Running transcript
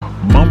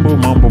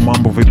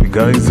Mambo vipi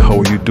guys, how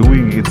are you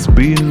doing? It's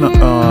been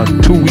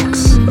 2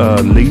 weeks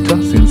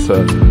later since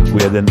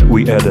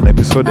we had an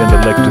episode, and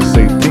I'd like to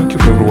say thank you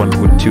for everyone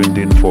who tuned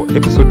in for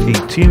episode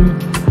 18.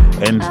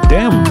 And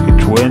damn,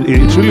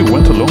 it really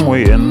went a long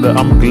way, and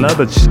I'm glad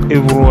that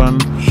everyone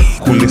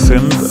who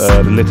listened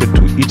related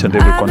to each and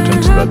every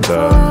content that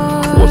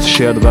was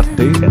shared that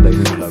day, and I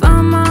really love it.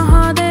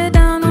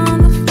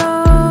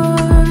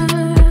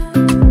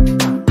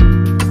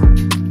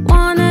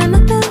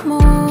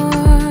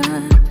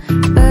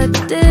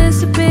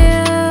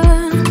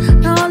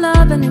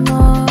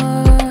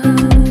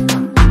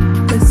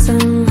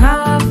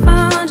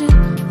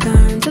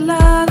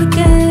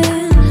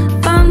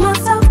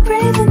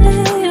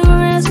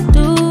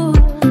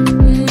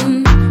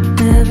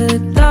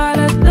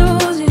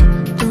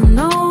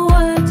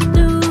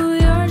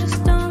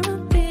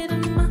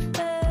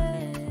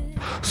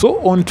 So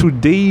on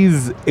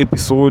today's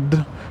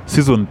episode,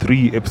 season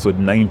 3, episode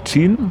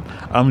 19,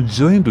 I'm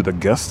joined with a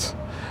guest,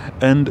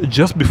 and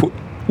just before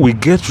we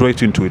get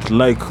right into it,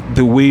 like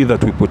the way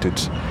that we put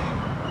it,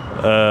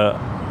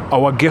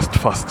 our guest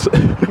first.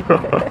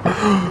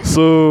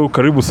 So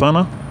karibu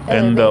sana,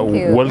 and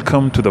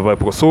welcome to the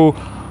Vibe. So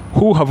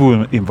who have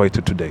we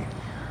invited today?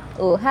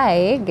 Oh,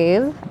 hi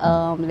guys,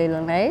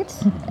 Leelo Knight.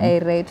 I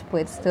write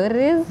poet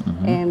stories,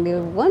 and if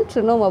you want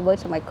to know more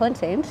about my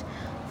content,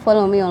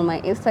 follow me on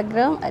my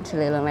Instagram at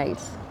Leelo Knight.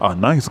 Ah,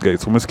 nice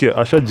guys. Umesikia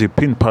Asha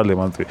Jipin pale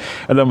manzi.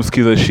 And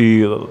umesikia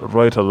she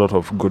write a lot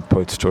of good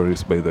poet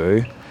stories, by the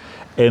way.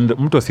 And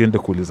mtu asiende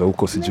kuuliza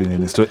huko sijui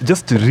nini story.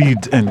 Just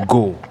read and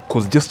go.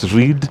 Cause just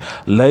read,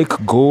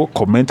 like, go,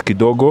 comment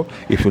kidogo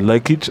if you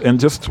like it, and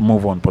just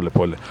move on pole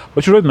pole.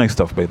 But you write nice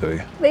stuff, by the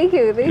way. Thank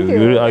you.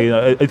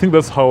 I think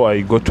that's how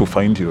I got to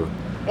find you.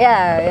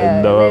 Yeah.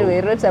 And then we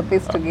wrote a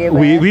piece together.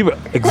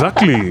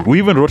 We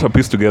even wrote a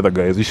piece together,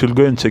 guys. You should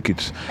go and check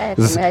it.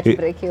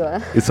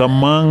 It's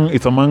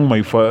among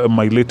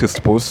my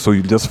latest posts, so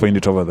you'll just find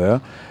it over there.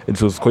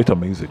 It was quite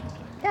amazing.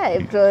 Yeah,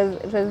 it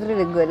was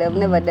really good. I've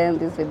never done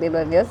this with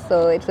anyone else,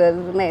 so it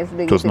was nice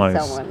doing it with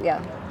someone.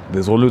 Yeah.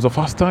 There's always a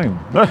first time.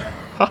 Yeah,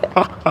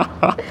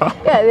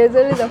 there's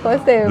always a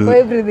first time for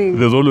everything.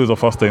 There's always a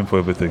first time for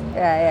everything.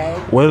 Yeah.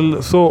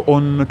 Well, so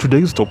on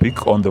today's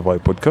topic on the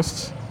Vibe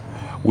podcast,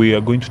 we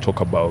are going to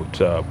talk about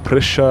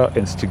pressure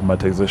and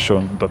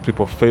stigmatization that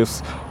people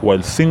face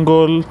while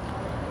single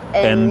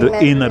and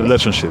in a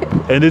relationship.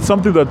 And it's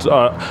something that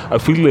I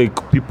feel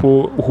like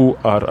people who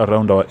are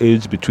around our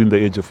age, between the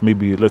age of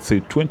maybe, let's say,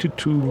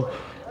 22,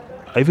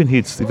 I even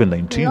hits even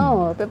 19.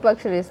 No, people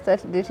actually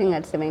start dating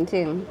at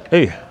 17.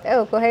 Hey.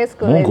 Oh, for high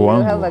school, and you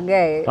have a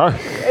guy.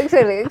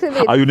 Actually.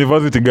 A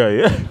university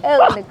guy.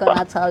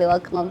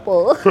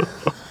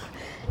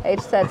 It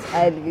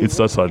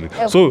starts early.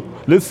 So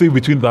let's say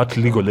between that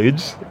legal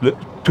age,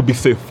 to be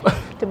safe.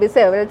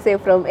 Let's say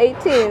from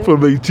 18.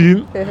 From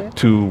 18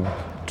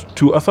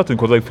 to a certain,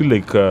 because I feel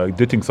like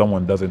dating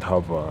someone doesn't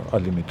have a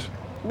limit.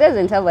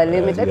 Doesn't have a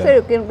limit. Actually,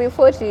 you can be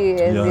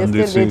 40 and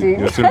you're still dating.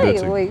 You're still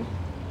dating. Wait.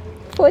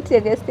 40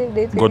 and you're still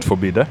dating. God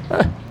forbid, eh?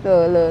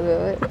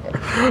 No.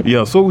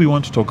 Yeah, so we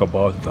want to talk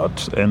about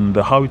that and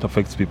how it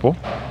affects people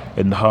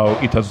and how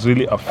it has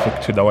really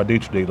affected our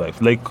day-to-day life.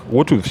 Like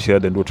what we've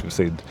shared and what we've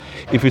said.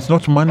 If it's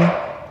not money,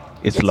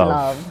 it's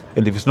love.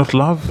 And if it's not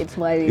love,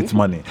 it's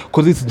money.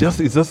 Because it's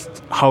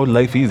just how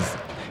life is.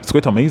 It's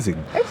quite amazing.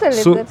 Actually,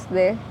 so, that's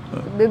the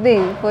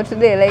thing for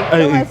today. Like,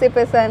 kama si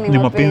pesa ni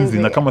mapenzi.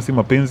 Na kama si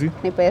mapenzi,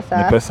 ni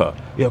pesa.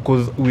 Yeah,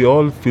 because we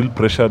all feel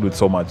pressured with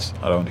so much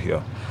around here.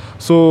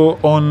 So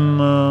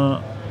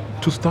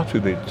to start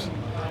with it,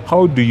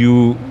 how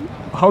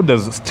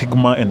does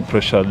stigma and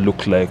pressure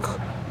look like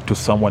to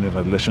someone in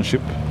a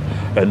relationship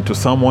and to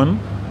someone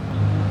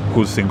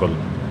who's single?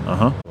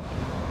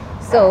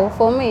 So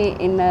for me,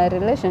 in a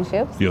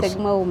relationship,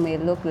 stigma may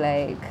look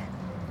like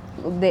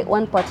the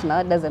one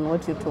partner doesn't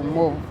want you to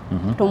move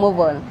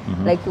on.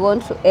 Like you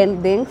want to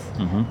end things,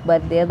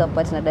 but the other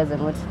partner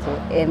doesn't want you to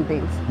end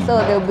things.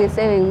 So they'll be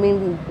saying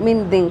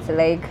mean things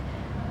like,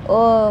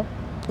 oh,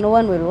 no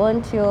one will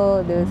want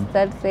you. They'll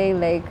start saying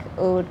like,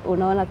 oh,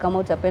 unaona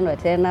kama utapendwa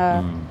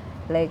tena.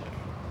 Like,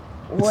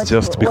 it's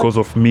just because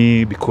of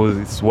me, because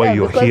it's why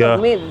you're here. Because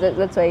of me,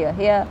 that's why you're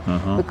here.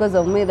 Because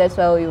of me, that's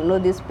why you know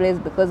this place.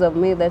 Because of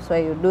me, that's why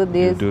you do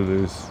this.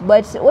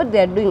 But what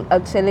they're doing,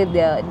 actually,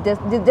 they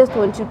just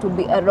want you to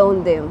be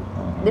around them.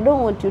 They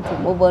don't want you to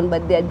move on,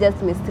 but they're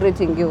just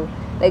mistreating you.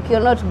 Like,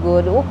 you're not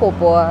good. Uko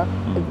poa.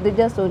 They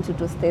just want you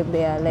to stay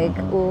there. Like,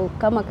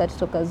 kama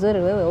katoto kazuri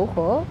wewe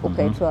uko,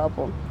 ukaitwa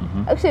hapo.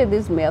 Actually,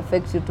 this may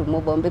affect you to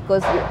move on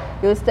because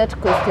you start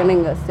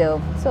questioning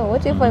yourself. So,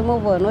 what if I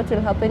move on? What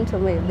will happen to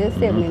me? They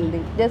say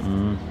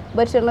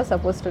but you're not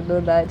supposed to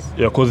do that.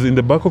 Yeah, because in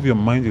the back of your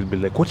mind, you'll be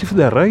like, what if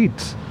they're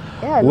right?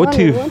 Yeah, what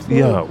if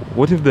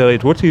they're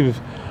right? What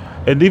if,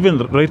 and even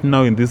right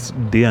now in this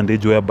day and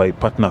age whereby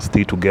partners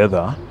stay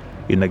together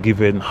in a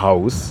given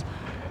house,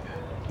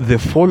 the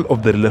fall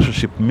of the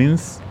relationship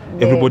means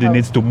everybody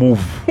needs to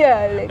move.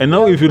 Yeah, like, and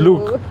now if you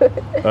look,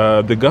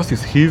 the gas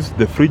is his,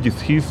 the fridge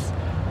is his,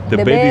 the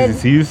bed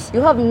is his.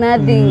 You have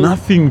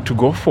nothing to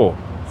go for.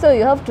 So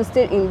you have to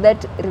stay in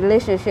that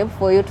relationship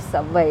for you to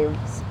survive.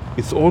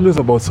 It's always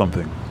about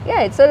something.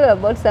 Yeah, it's all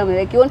about something.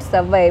 Like you want to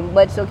survive,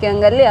 but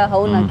ukiangalia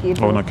hauna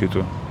kitu. Hauna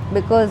kitu.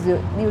 Because you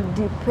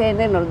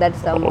dependent on that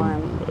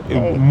someone.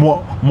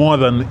 More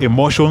than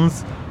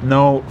emotions,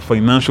 now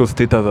financial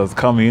status has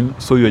come in,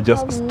 so you're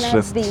just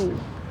stressed.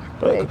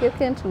 Like you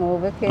can't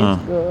move, you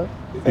can't go.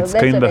 So It's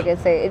that's kinda, what I can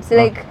say. It's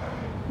like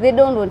they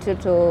don't want you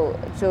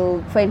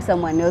to find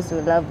someone else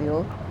who love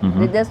you.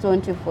 They just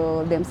want you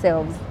for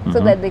themselves, so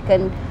that they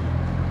can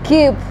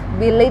keep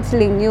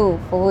belittling you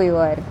for who you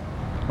are.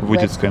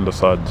 Which is kind of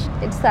sad.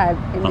 It's sad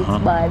and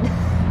it's bad.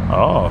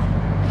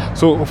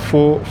 So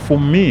for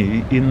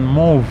me, in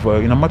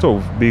a matter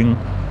of being,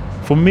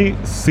 for me,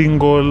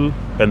 single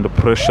and the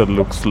pressure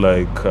looks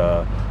like,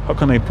 how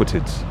can I put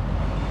it?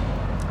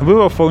 Have you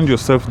ever found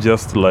yourself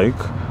just like,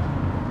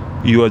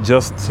 you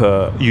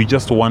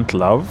just want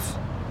love,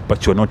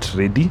 but you're not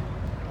ready?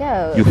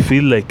 Yeah. You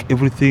feel like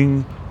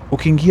everything,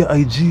 ukiingia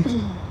IG,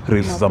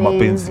 reels za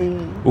mapenzi.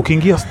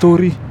 Ukiingia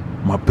story,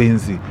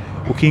 mapenzi.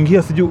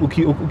 Ukiingia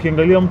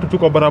ukiangalia mtu tu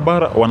kwa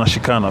barabara,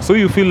 wanashikana. So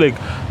you feel like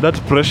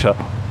that pressure.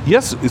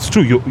 Yes, it's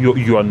true,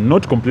 you are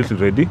not completely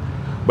ready,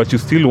 but you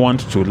still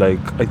want to, like,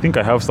 I think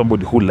I have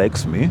somebody who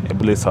likes me,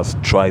 let's us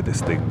try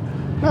this thing.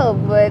 No,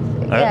 but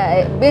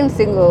yeah, being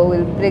single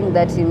will bring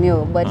that in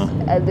you, but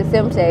at the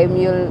same time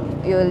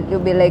you'll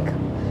be like,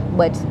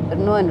 but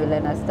no one will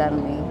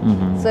understand me.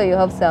 So you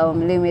have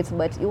some limits,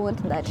 but you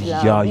want that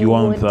love. Yeah, you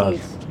want that.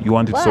 You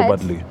want it so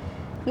badly.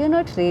 You're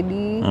not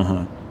ready.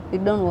 You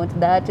don't want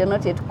that. You're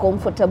not yet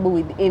comfortable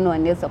with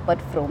anyone else apart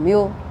from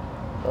you,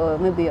 or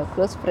maybe your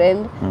close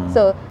friend.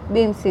 So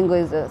being single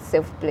is a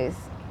safe place.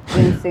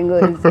 Being single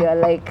is your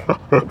like,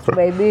 it's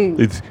my thing.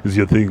 It's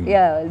your thing.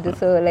 Yeah,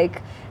 so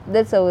like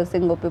that's how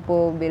single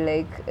people be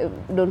like,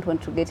 don't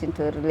want to get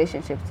into a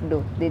relationship to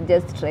do. They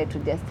just try to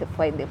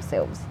justify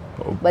themselves.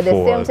 But at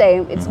the same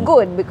time, it's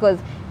good, because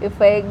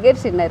if I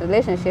get in a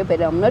relationship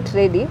and I'm not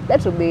ready,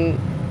 that will be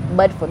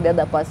bad for the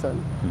other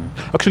person.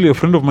 Actually, a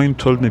friend of mine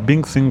told me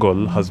being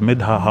single has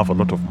made her have a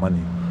lot of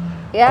money.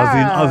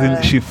 Yeah. As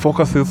in she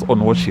focuses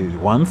on what she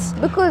wants,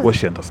 because what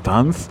she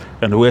understands,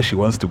 and where she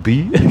wants to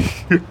be.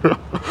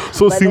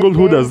 So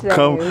singlehood has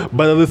come,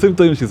 but at the same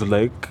time, she's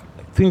like,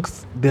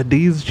 thinks there are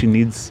days she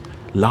needs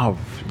love.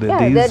 There are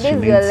days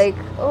you're like,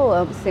 oh,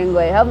 I'm single.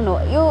 I have no.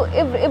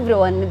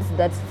 Everyone needs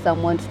that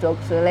someone to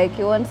talk to. Like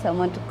you want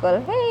someone to call.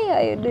 Hey, how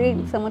are you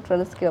doing? Someone to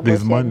ask you about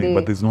there's your money, day.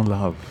 but there's no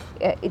love.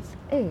 Yeah, it's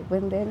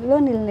when the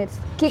loneliness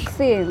kicks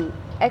in.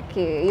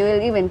 Okay, you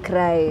will even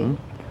cry.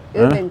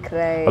 You even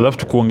cry. I'll have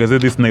to kuongezea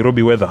this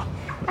Nairobi weather.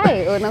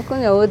 Hey,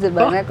 unakunywa uji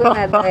bana,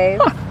 kuna dice.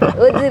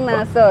 Uji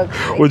na socks.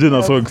 Uji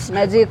na socks.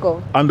 Na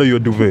jiko. Under your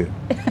duvet.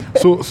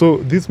 So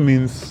this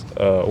means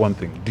one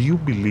thing. Do you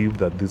believe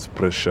that this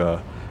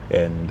pressure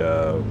and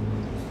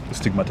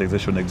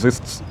stigmatization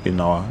exists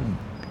in our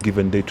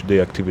given day-to-day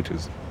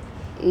activities?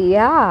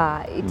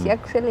 Yeah, it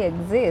actually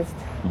exists,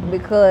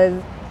 because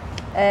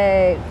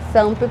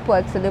some people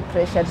actually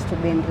pressured to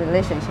be in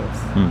relationships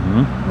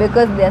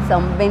because there are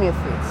some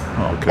benefits.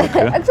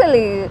 Okay.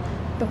 Actually,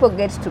 people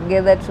get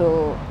together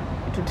to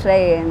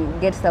try and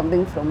get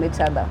something from each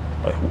other.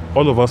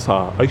 All of us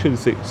are, I should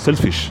say,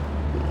 selfish.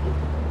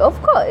 Of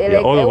course, yeah,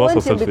 like I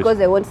want you because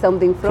I want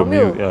something from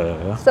you.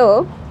 Yeah.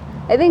 So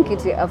I think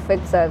it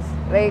affects us.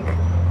 Like,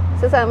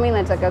 sasa mimi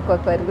nataka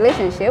kwa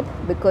relationship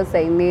because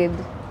I need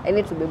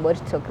to be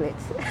bought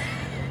chocolates.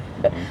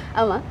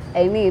 Ama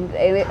I need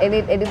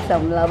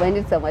some love, I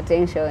need some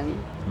attention.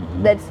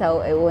 That's how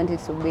I want it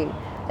to be.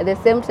 At the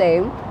same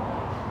time,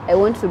 I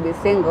want to be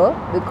single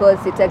because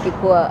sitaki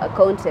kuwa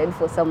accounted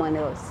for someone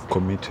else.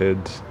 Committed.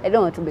 I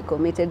don't want to be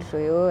committed to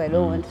you. I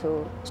don't want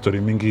to. Story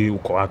mingi,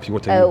 uko wapi?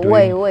 What are you doing?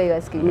 Why are you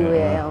asking me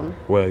where I am?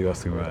 Why are you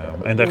asking where I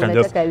am? And I can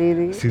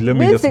just see, let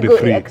me just be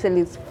free.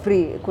 Actually, it's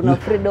free. Kuna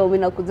freedom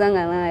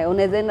inakuzanga nayo.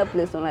 Unaweza enda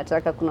place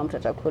unataka, kuna mtu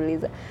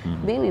atakuuliza.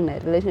 Being in a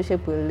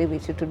relationship will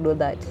limit you to do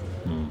that.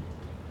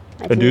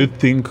 And do you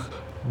think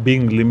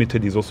being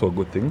limited is also a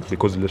good thing,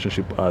 because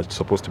relationships are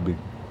supposed to be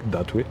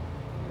that way?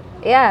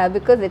 Yeah,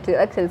 because it will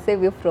actually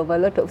save you from a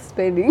lot of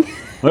spending.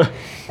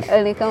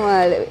 Ni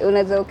kama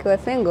unajua ukiwa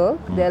single,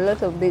 there are a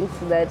lot of things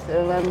that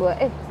unaambiwa,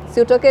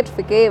 si utoke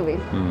tufike hivi.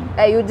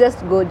 You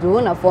just go juu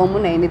una form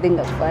una anything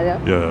ya kufanya.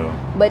 Yeah.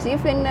 But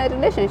if in a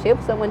relationship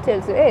someone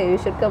tells you, hey, you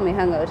should come and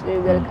hang out,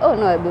 you'll be like, oh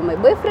no, I'll be my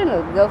boyfriend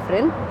or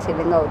girlfriend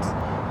chilling out.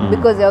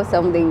 Because you have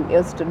something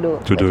else to do.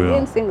 But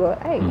being single,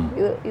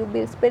 you'll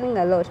be spending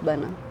a lot,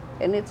 bana.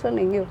 And it's on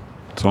you.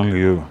 It's only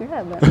you.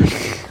 Yeah, but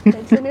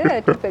it's on you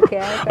to take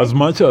care. As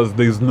much as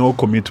there is no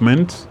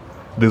commitment,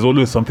 there's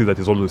always something that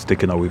is always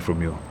taken away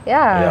from you.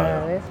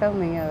 Yeah. There's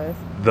something else.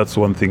 That's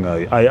one thing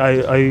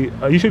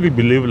I usually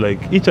believe,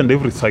 like each and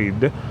every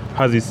side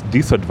has its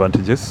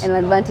disadvantages and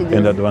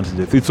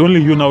advantages. It's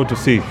only you now to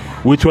see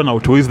which one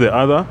outweighs the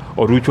other,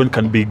 or which one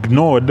can be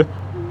ignored.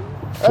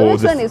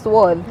 Which one is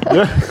worth?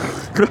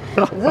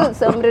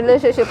 Some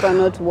relationships are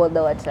not worth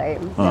our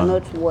time. They're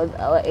not worth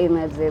our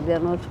energy. They're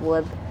not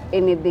worth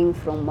anything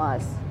from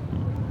us.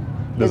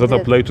 Does that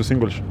apply to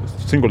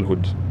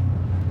singlehood?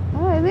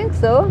 Oh, I think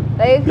so.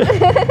 Like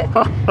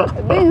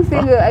being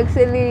single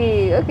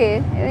actually, okay.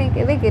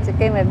 I think it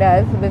kind of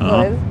does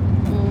because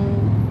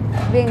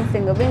being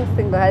single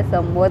has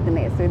some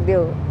worthiness with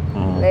you.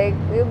 Like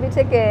you'll be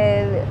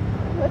taken,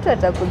 not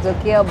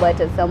watakuzokia,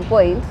 but at some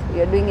point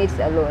you're doing it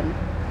alone.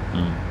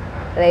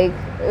 Like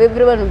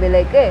everyone will be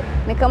like, hey,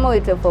 ni kama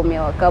wito from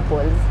your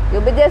couples.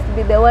 You'll just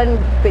be the one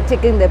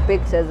taking the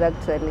pictures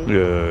actually.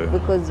 Yeah.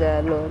 Because you're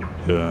alone.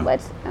 Yeah.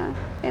 But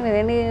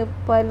anyway, ni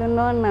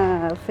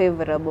palunona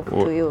favorable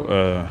to you.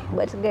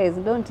 But guys,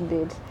 don't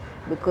date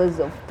because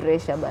of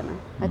pressure bana.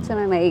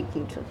 Achana na hii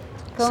kitu.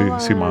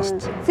 Si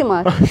must. Si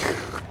must.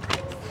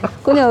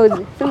 Kunya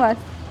uji, si must.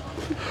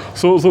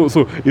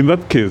 So in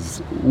that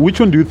case, which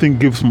one do you think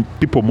gives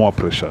people more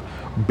pressure?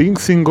 Being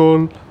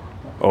single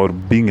or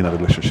being in a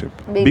relationship?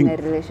 Being in a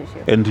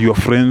relationship. And your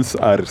friends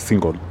are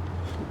single?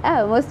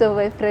 Most of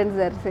my friends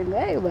are single.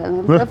 Hey,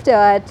 bana, mtafute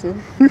watu.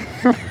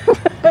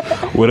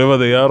 Wherever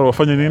they are,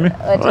 wafanye nini?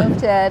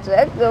 Watafute watu.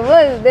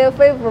 There are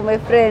 5 of my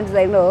friends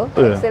I know.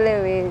 Yeah.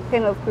 Actually, we're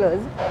kind of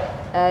close.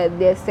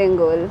 They're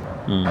single.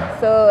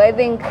 So I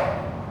think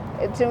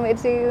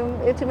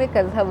it make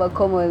us have a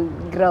common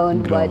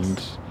ground. But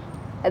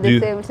at the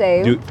same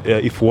time,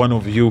 if one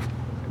of you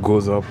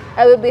goes up,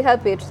 I will be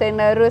happy to sign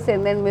a rose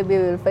and then maybe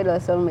we'll find our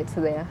soulmates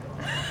there.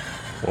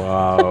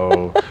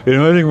 Wow. You're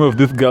reminding me of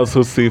these girls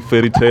who say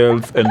fairy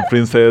tales and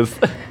princess.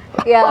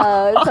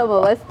 Yeah, some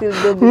of us still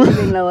do believe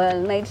in our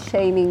knight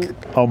shining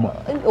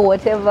or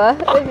whatever.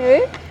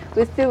 Anyway,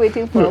 we're still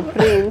waiting for a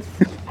prince.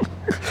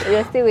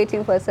 We're still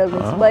waiting for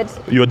soulmates.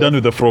 But you're done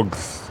with the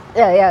frogs.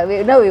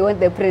 Yeah. Now we want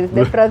the prince.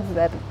 The frogs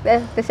that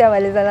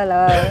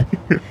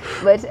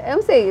But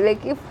I'm saying,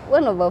 like, if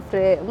one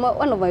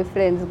of my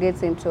friends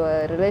gets into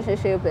a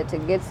relationship that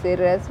it gets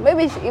serious,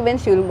 maybe even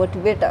she will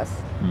motivate us.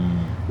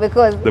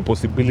 Because the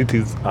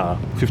possibilities are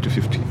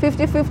 50-50.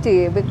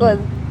 50-50 because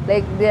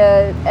like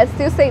there, as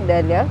you said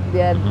earlier,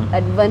 there are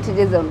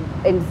advantages and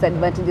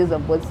disadvantages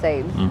on both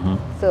sides.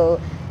 So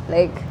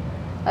like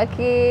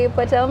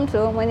akipata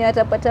mtu mwenye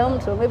atapata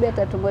mtu maybe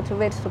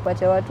atatumotivate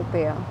tupate watu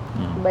pia.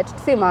 But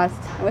si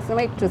must.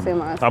 Amesema kitu si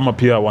must. Ama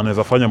pia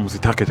wanaweza fanya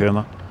msitake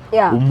tena.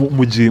 Yeah.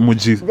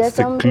 Muji there's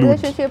some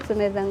relationships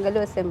unaweza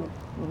angalia useme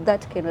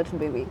that cannot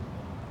be me.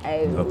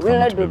 I will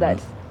not do that.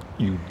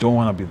 You don't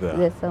want to be there.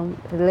 There's some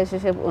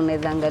relationship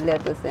unaweza angalia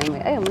tuseme,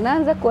 hey,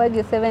 mnaanza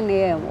kuagi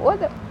 7 am. What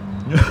the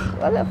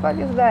fuck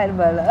is that,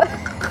 bala?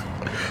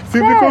 See,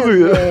 because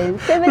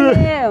 7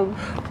 am.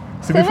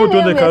 See, before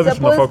doing the kazi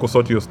tunafaa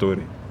kusort your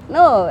story.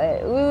 No,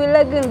 we will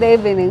argue in the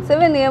evening.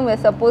 7 am we're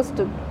supposed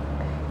to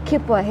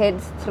keep our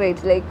heads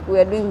straight, like we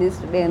are doing this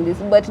today and this,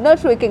 but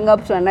not waking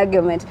up to an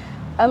argument.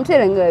 I'm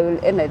telling you, I will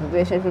end a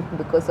relationship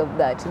because of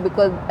that.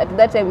 Because at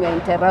that time you're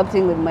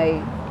interrupting with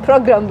my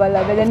program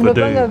bala vile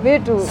nimepanga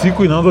vitu.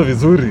 Siku inaanza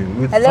vizuri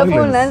with alafu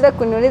unaanza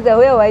kuniuliza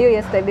where were you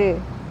yesterday?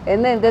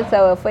 And then that's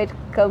how a fight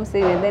comes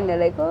in and then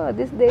you're like, oh,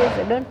 these days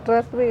I don't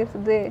trust me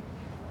today.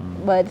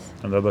 But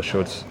another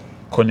short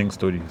conning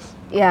stories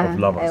of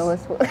lovers. I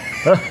was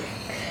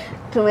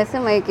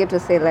tumesema hiki tu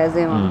si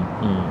lazima.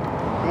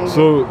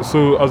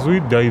 So as we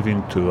dive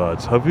into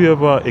that, have you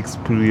ever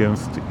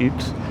experienced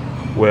it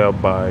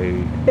whereby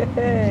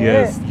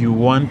yes, you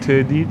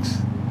wanted it?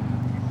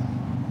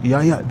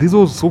 Yeah, this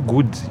was so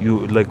good.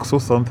 You like saw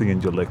something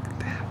and you're like,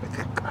 damn,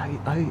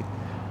 I think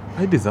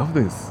I deserve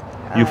this.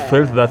 You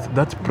felt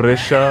that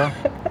pressure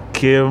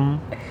came,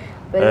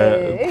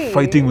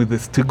 fighting with the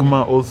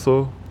stigma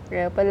also.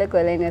 Yeah, pale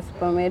kwa line ya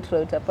Super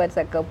Metro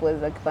utapata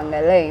couples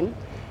wakipanga line,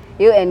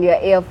 you and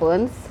your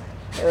earphones,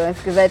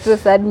 unasikiza tu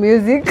sad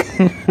music.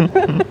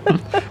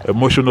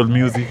 Emotional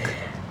music.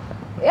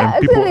 Yeah,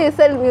 actually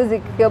sad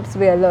music helps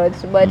me a lot,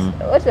 but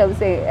what I'm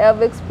saying,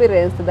 I've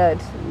experienced that.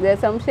 There are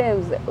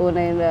sometimes when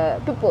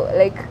people,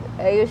 like,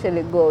 I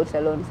usually go out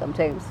alone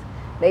sometimes.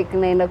 Like,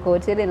 naenda kwa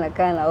hoteli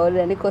nakaa na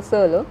order, niko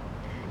solo,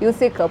 you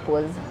see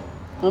couples.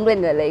 And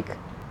then you're like,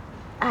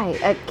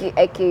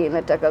 aki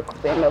nataka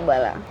kupenda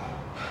bala.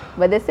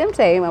 But at the same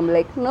time, I'm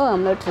like, no,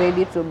 I'm not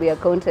ready to be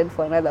accounted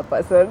for another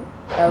person.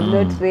 I'm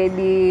not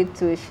ready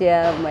to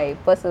share my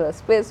personal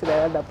space with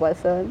another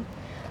person.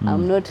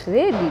 I'm not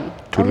ready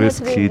to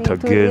risk it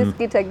again.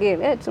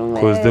 Yeah,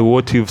 because the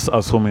what ifs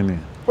are so many.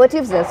 What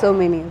ifs are so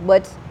many.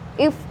 But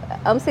if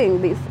I'm saying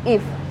this,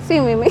 if see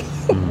me,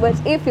 but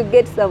if you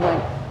get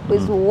someone who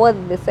is worth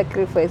the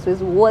sacrifice, who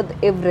is worth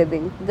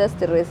everything,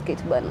 just risk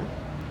it, bana.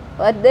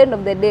 At the end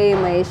of the day,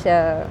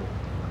 maisha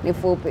ni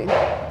fupi.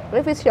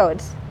 Life is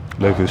short.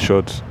 Life is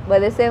short.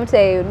 But at the same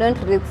time, don't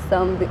risk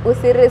something.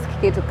 Usi risk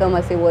kitu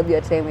kama si worth your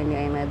time and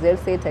your energy. I'll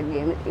say it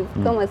again. If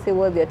kama si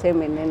worth your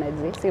time and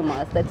energy, si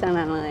must.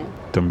 Achana nayo.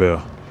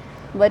 Tembea.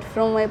 But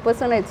from my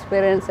personal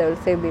experience, I will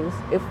say this.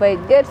 If I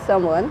get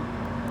someone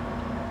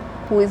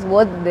who is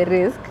worth the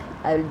risk,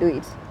 I'll do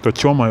it.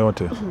 Tachoma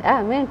yote.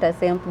 Mimi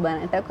nitasemp bana.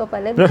 Nitakuwa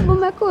pale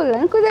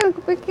umekula, nikuja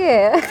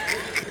nikupikia.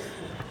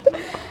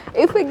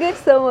 If we get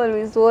someone who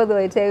is worth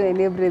my time and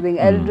everything,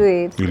 I'll do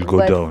it. You'll go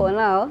but down. For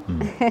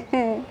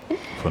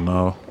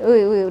now,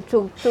 we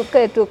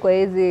tukae tu kwa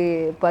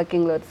hizi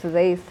parking lots za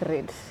hii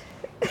street.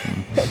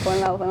 For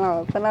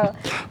now.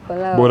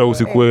 Bora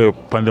usikue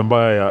pande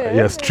mbaya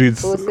ya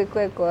streets.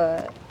 Usikue kwa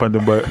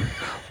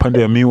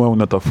pande ya miwa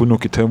unatafuna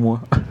ukitemwa.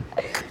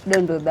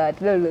 Don't do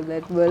that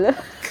bwana.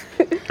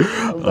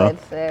 But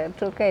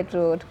tukae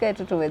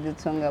tu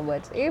tumejichunga,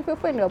 but if you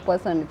find your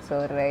person it's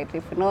all right.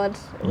 If not,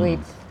 wait.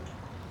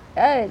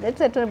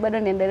 That's it, bado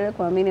niendelee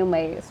kuamini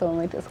my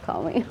soulmate is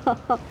coming.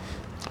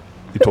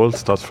 It all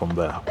starts from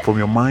there. From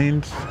your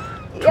mind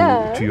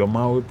to your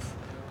mouth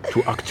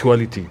to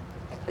actuality.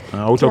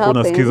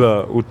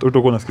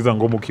 Utakuwa unasikiza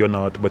ngoma ukiona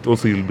watu, but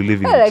also you'll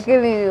believe in it.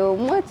 Lakini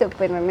mwache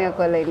kupendania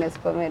kwa Line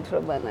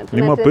Metro bana.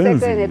 Ni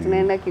mapenzi.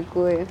 Tunaenda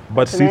Kikuyu.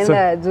 But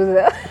tunaenda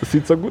Juza.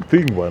 It's a good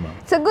thing bana.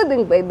 It's a good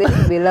thing by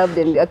then to be loved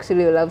and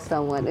actually you love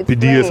someone. It's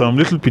PDA, nice. some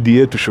little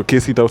PDA to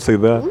showcase it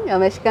outside there.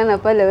 Ameshikana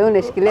pale, wewe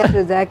unashikilia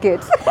tu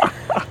jacket.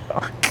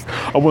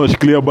 Hapo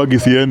unashikilia bag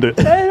isiende.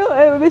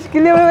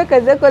 Umeshikilia wewe,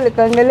 kazi yako ni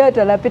kuangalia watu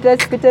wanapita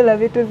sipita na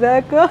vitu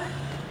zako.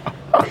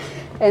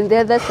 And the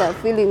others are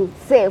feeling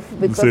safe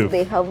because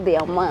they have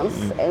their moms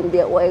and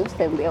their wives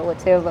and their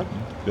whatever.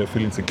 They're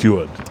feeling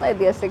secured.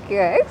 They are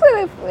secure.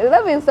 Actually,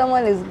 loving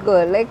someone is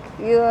good. Like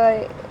you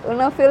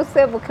feel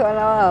safe ukiwa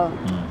na wao.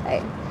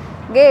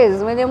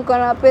 Guys, when mko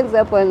na wapenzi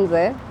hapo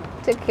nje,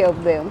 take care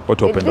of them.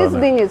 This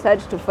thing is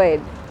hard to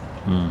find.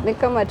 Ni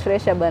kama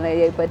treasure bana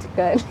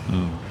haipatikani.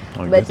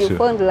 But you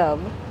found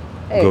love.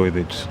 Go with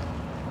it.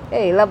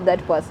 Hey, love that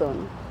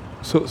person.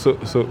 So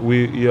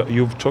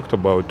you've talked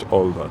about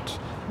all that.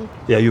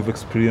 Yeah, you've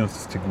experienced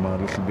stigma, a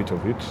little bit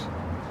of it,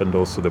 and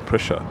also the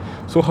pressure.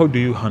 So how do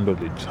you handle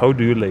it? How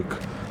do you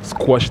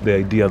squash the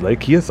idea?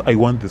 Yes, I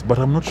want this, but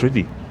I'm not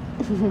ready.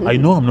 I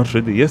know I'm not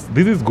ready. Yes,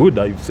 this is good.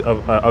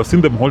 I've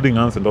seen them holding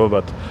hands and all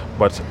that,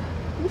 but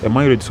am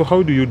I ready? So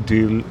how do you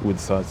deal with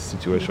such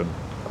situation?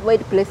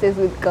 Avoid places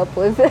with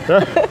couples.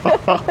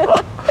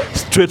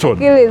 Straight on.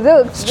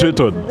 Straight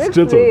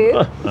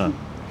on.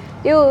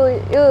 You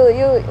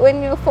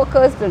when you're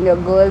focused on your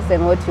goals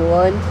and what you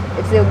want,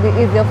 it will be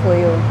easier for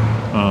you.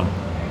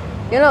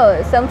 You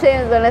know,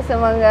 sometimes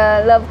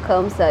wanasemanga love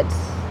comes at,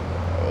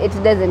 it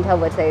doesn't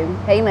have a time.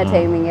 Haina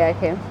timing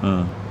yake.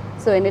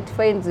 So when it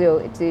finds you,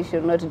 it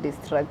should not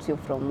distract you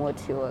from what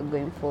you are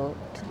going for.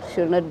 It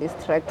should not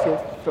distract you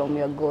from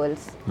your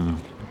goals.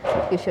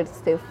 You should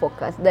stay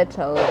focused. That's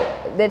how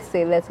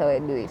I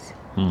do it.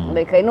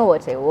 I know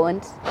what I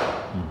want,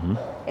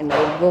 and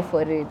I'll go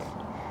for it.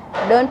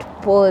 Don't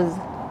pause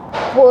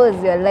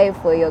your life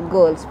for your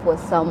goals for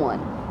someone.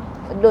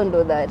 Don't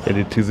do that. And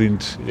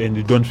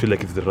you don't feel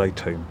like it's the right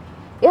time.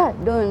 Yeah,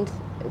 don't.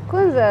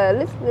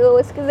 Kwanza,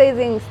 usikiza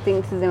hizi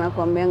instincts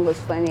zinakwambianga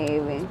usifanye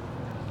hivi.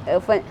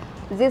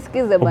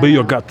 Zisikize bana. Obey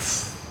your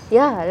guts.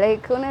 Yeah,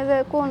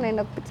 unaweza kuwa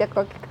unaenda kupitia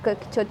kwa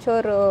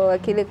kichochoro,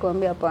 akili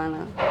kuambia hapana.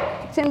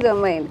 Change your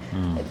mind.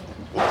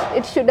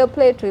 It should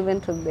apply to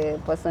even to the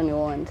person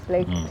you want.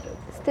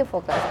 Stay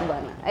focused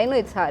bana. I know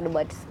it's hard,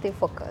 but stay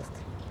focused.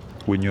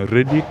 When you're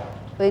ready,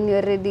 when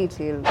you're ready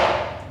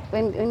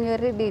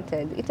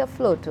ita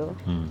flow tu.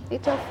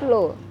 Ita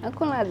flow.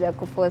 Hakuna haja ya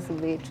kuforce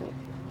vitu.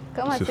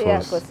 Kama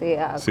si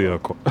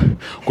yako.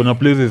 Kuna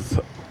places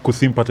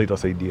kusimpata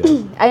itasaidia.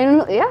 I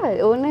know,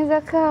 yeah,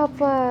 unaweza kaa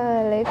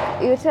hapa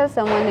you tell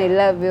someone I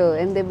love you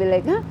and they be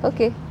like,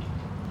 okay.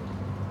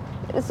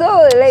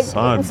 So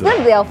sad. It's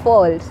not their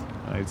fault.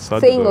 It's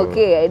sad saying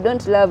okay, I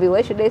don't love you.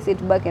 Why should I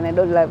sit back and I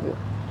don't love you?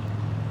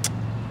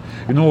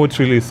 You know what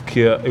really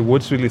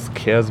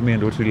scares me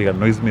and what really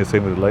annoys me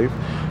same with life?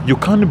 You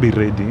can't be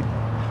ready,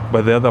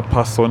 but the other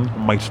person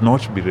might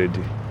not be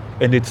ready.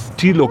 And it's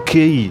still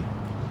okay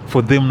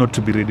for them not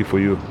to be ready for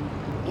you.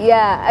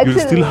 Yeah, actually. You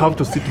still have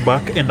to sit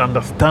back and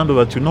understand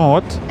that, you know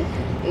what?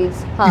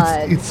 It's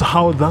hard.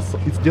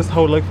 It's just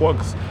how life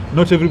works.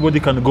 Not everybody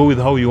can go with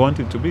how you want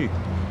it to be.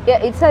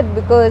 Yeah, it's hard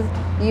because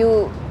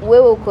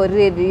wewe uko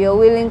ready, you're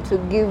willing to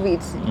give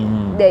it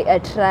a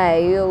try,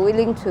 you're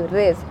willing to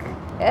risk.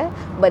 Yeah?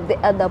 But the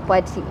other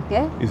party,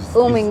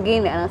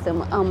 mwingine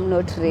anasema I'm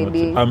not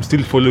ready. I'm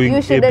still following.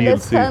 You should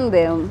understand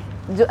them.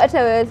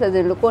 Hata wewe sasa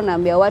ulikuwa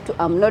unaambia watu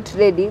I'm not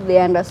ready,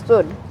 they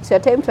understood. It's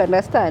your time to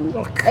understand.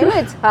 Okay. I know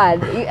it's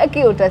hard.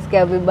 Aki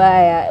utasikia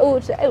vibaya,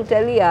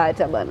 utalia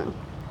hata bana.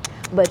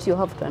 But you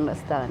have to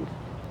understand.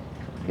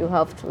 You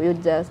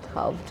just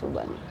have to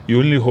bana. Your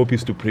only hope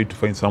is to pray to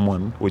find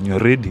someone when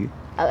you're ready.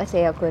 Acha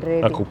yako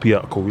ready.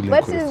 Ako willing.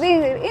 But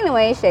in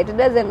maisha it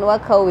doesn't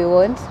work how we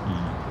want.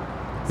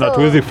 So,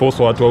 hatuwezi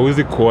force watu,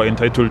 hawezi kuwa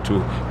entitled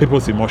to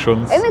people's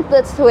emotions. I think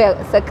that's where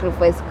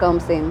sacrifice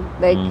comes in.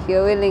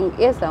 You're willing,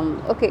 yes,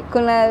 okay,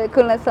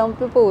 kuna some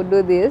people who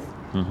do this.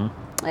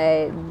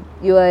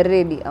 You are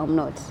ready, I'm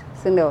not.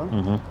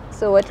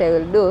 So what I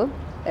will do,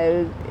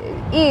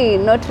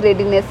 not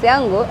readiness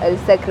yangu, I'll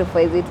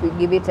sacrifice it, we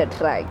give it a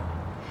try.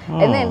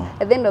 And then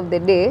at the end of the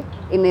day,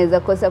 inaweza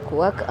kosa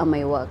kuwork or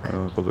my work.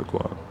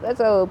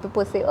 That's how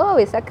people say, oh,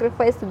 we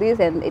sacrificed this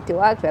and it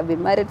worked. I've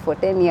been married for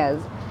 10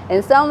 years.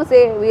 And some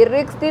say we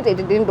risked it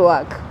didn't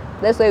work.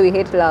 That's why we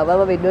hate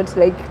love. We don't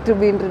like to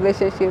be in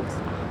relationships.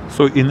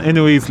 So in any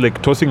way, it's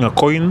like tossing a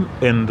coin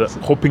and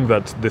hoping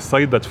that the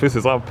side that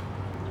faces up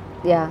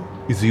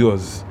is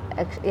yours.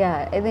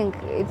 Yeah, I think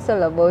it's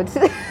all about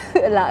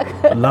luck.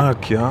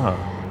 Luck, yeah.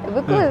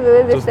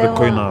 Because just the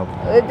coin up.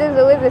 There's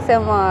always the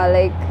same,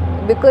 like,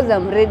 because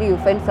I'm ready, you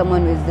find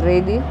someone who is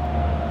ready.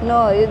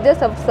 No, you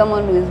just have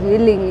someone who is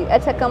willing.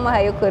 Acha kama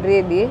hayuko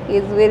ready,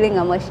 he's willing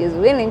ama she's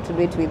willing to do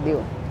it with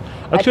you.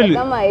 Actually,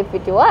 Acha kama if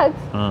it works,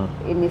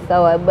 ni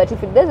sawa. But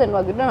if it doesn't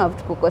work, you don't have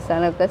to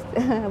kukosana.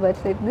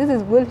 But this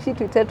is bullshit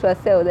we tell to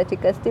ourselves that you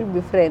can still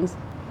be friends.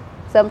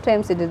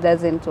 Sometimes it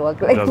doesn't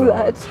work like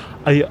that.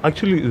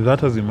 That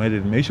has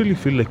reminded me. I actually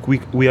feel like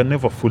we are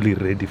never fully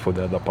ready for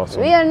the other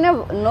person. We are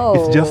never, no.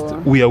 It's just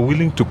we are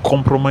willing to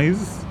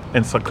compromise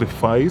and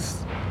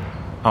sacrifice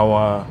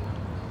our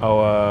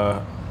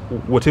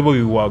whatever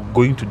we were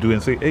going to do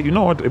and say, hey, you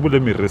know what,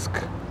 let me risk.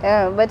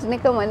 Yeah, but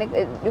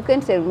you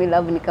can't tell me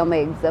love ni kama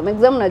exam.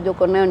 Exam najua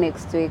uko nayo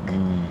next week.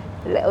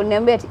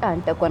 Uniambia ati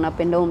nitakuwa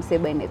napenda umse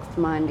by next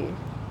Monday.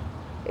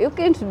 You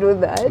can't do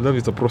that. Love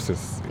is a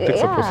process. It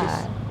takes a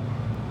process.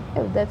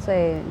 Yeah, that's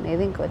why I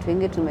think watu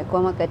wengi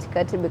tumekwama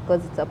katikati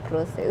because it's a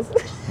process.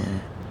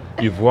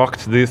 You've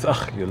worked this,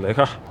 you're like,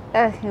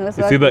 it's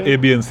either A,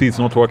 B, and C, it's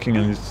not working,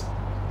 and it's...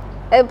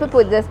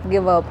 people just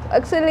give up.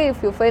 Actually,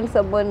 if you find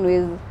someone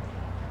with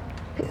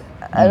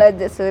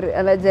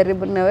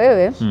anajaribu na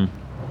wewe,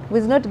 who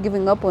is not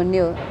giving up on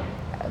you,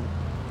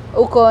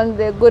 uko on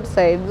the good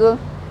side. So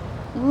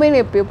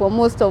many people,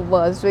 most of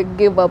us, we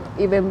give up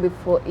even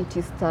before it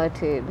is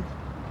started.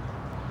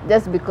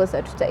 Just because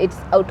it's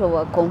out of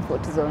our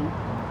comfort zone.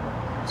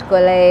 Tuko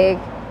like,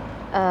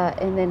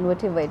 and then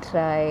what if I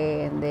try,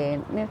 and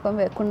then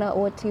kuna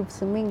what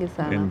ifs mingi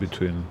sana in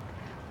between.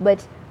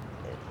 But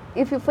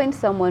if you find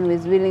someone who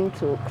is willing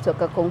to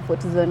kutoka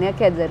comfort zone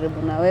yake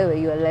ajaribu na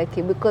wewe, you are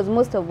lucky, because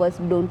most of us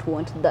don't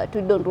want that.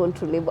 We don't want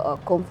to leave our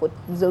comfort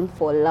zone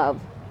for love.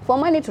 For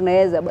money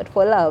tunaweza, but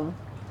for love,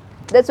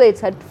 that's why it's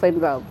hard to find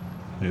love.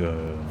 Yeah.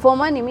 For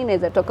money mimi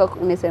naweza toka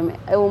niseme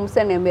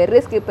umsaniambia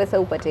risk pesa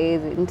upate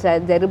hizi,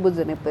 nitajaribu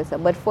zone pesa,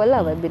 but for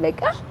love I'd be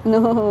like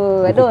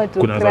no, I don't want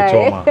to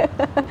cry.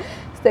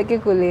 Sitaki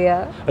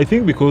kulia. I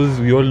think because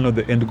we all know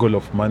the end goal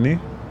of money,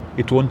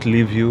 it won't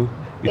leave you,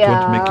 it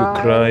won't make you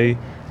cry.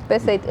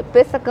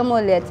 Pesa kama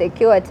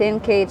uliatekiwa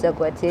 10k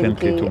itakuwa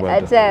 10k.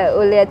 Hata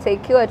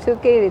uliatekiwa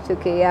 2k ni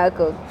 2k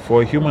yako.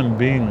 For a human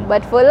being,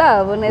 but for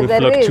love unaweza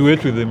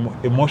fluctuate with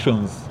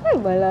emotions.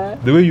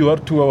 The way you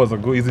are 2 hours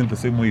ago isn't the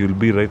same way you'll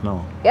be right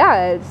now.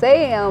 Yeah,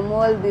 say I'm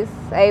all this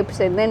hyped,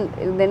 and then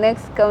in the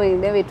next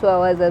coming maybe 2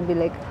 hours I'll be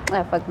like,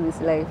 fuck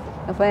this life.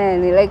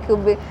 Finally, like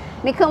you'll be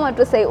ni kama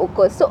tu say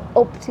uko so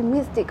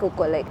optimistic,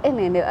 uko like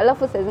nene,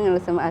 alafu saa zingine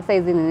unasema saa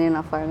hizi nini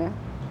nafanya.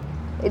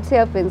 It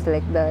happens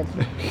like that.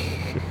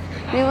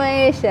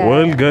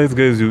 Well, guys,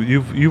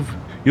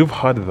 you've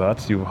had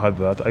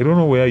that. I don't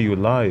know where you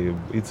lie.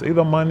 It's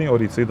either money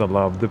or it's either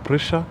love. The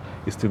pressure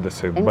is still the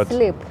same. And but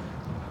sleep.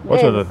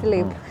 What are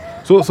sleep.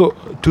 So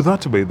to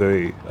that, by the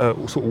way,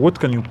 so what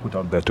can you put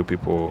out there to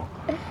people?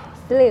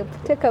 Sleep.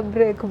 Take a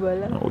break,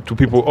 bala. To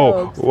people,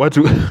 what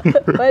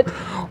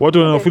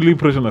wanafeel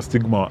pressure na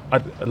stigma.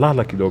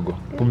 Lala kidogo.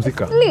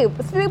 Pumzika.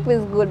 Sleep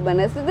is good,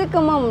 bana. Sisi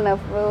kama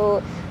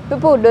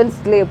people who don't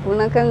sleep,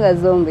 unakanga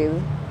zombies.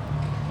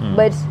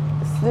 But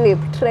sleep,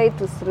 try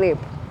to sleep.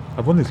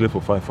 I've only slept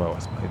for 5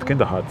 hours. It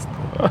kind of hurts.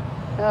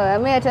 I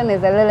mean, I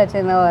lala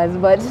 10 hours,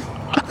 but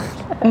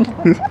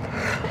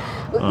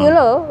you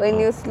know, when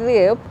you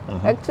sleep,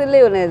 actually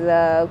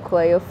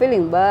you're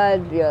feeling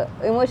bad, your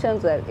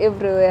emotions are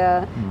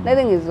everywhere,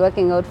 nothing is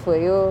working out for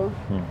you.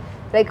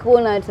 Like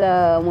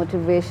huna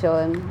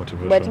motivation.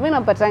 But mimi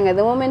napatanga,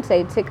 the moment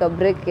I take a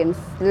break and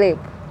sleep,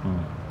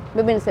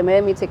 maybe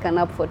let me take a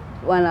nap for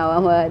 1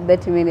 hour,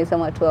 30 minutes,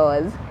 or 2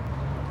 hours.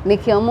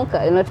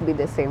 Nikiamuka will not be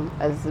the same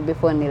as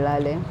before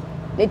nilale.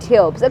 It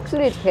helps.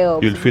 Actually, it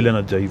helps. You'll feel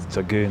energized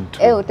again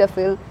too.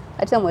 Utafeel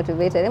hata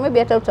motivated. Maybe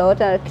hata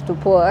utaota kitu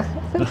poa.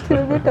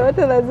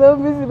 Utaota na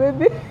zombies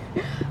maybe.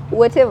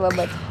 Whatever,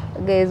 but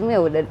guys, me I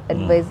would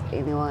advise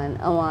anyone.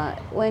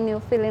 When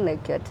you're feeling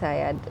like you're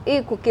tired,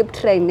 you could keep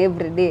trying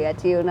every day.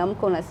 Ati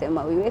unamka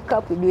unasema, we wake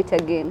up, we do it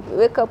again. We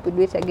wake up, we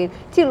do it again.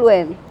 Till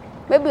when?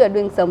 Maybe you're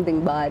doing something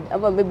bad.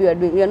 Or maybe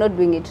you're not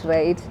doing it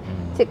right.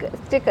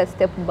 Take a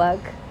step back.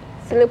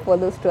 Sleep for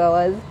those 2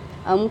 hours,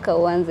 amka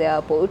uanze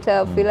hapo,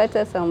 utafeel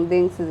hata some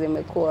things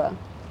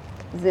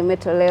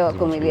zimetolewa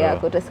kwa mwili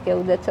yako, utasikia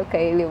hujachoka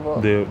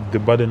hivyo. The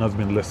burden has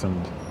been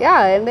lessened.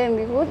 Yeah, and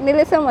then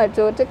nilisema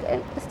tu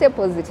stay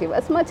positive.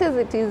 As much as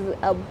it is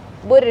a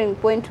boring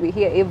point we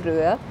hear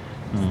everywhere,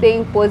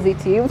 staying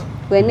positive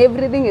when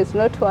everything is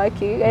not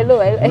working. I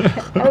know I've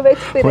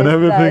experienced when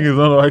everything is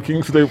not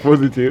working, stay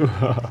positive.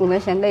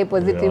 Unashangaa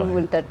positive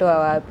utatoa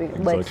wapi?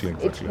 But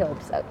it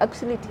helps.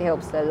 Actually, it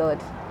helps a lot.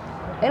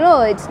 I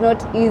know it's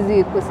not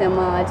easy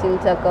kusema ati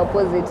nitaka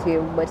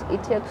positive, but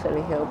it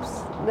actually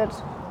helps.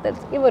 That's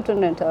hivyo tu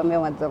ndio nitawaambia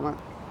wazama.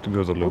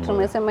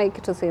 Tumesema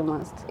hiki tu say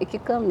must.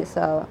 Ikikam ni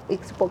sawa.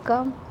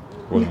 Ikisipokam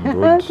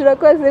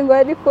tunakuwa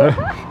single for.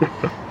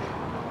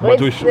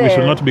 But we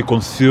should not be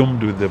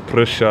consumed with the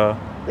pressure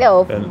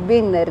of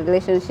being in a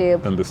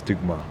relationship and the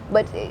stigma.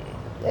 But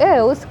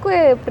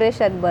Usikue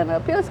pressured bana.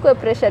 Pia usikue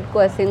pressured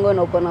kuwa single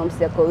na uko na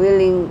msi yako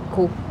willing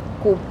ku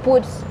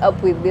put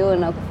up with you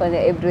na kufanya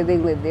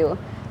everything with you.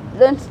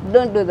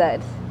 Don't do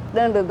that.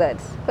 Don't do that.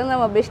 Kwanza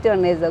mabeshte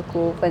wanaweza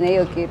kufanya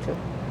hiyo kitu.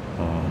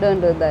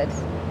 Don't do that.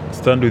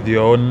 Stand with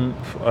your own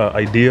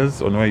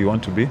ideas on where you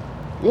want to be.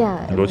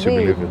 Yeah. And what you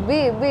believe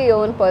in. Be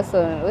your own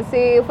person.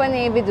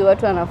 Usifanye hivi juu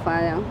watu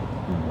wanafanya.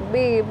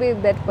 Be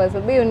that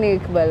person. Be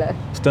unique bala.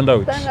 Stand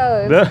out.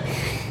 Stand out.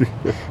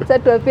 Sasa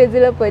tuwapie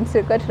zile points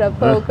kwa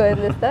tunapaa uko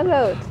stand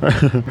out.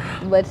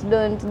 But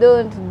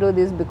don't do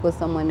this because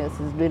someone else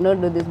is doing.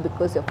 Don't do this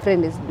because your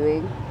friend is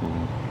doing.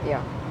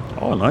 Yeah.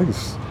 Oh,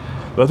 nice.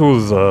 That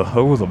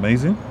was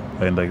amazing,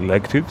 and I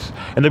liked it.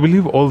 And I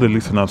believe all the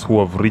listeners who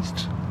have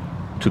reached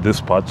to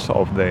this part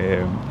of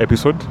the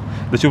episode,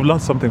 that you've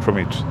learned something from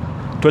it.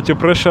 Tuache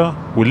pressure,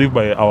 we live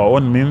by our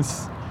own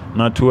means,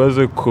 na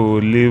tuweze ku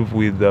live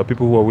with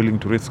people who are willing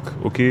to risk.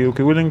 Okay,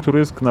 willing to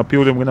risk, na pia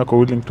ule mwingine ako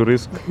willing to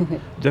risk.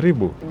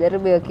 Jaribu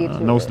hiyo kitu.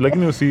 Na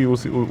lakini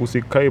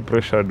usikae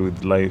pressured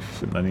with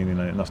life na nini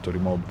na story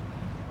mob.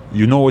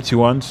 You know what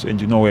you want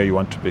and you know where you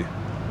want to be.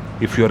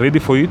 If you're ready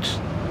for it,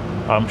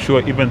 I'm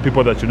sure even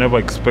people that you never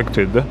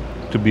expected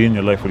to be in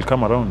your life will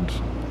come around.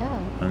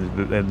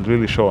 Yeah. And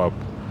really show up.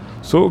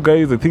 So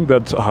guys, I think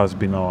that has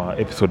been our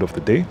episode of the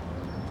day.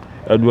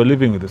 And we're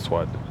living with this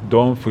word.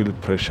 Don't feel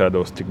pressured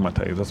or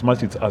stigmatized. As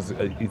much as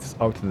it's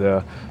out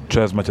there,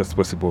 try as much as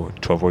possible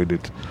to avoid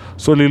it.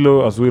 So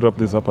Leelo, as we wrap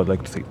this up, I'd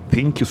like to say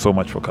thank you so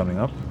much for coming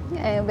up.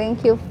 Yeah,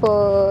 thank you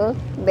for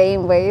the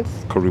invite.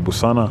 Karibu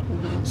sana.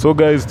 So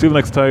guys, till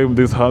next time,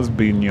 this has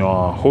been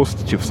your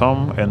host, Chief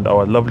Sam, and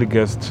our lovely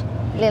guest,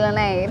 Leelo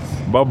Knight.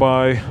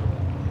 Bye-bye.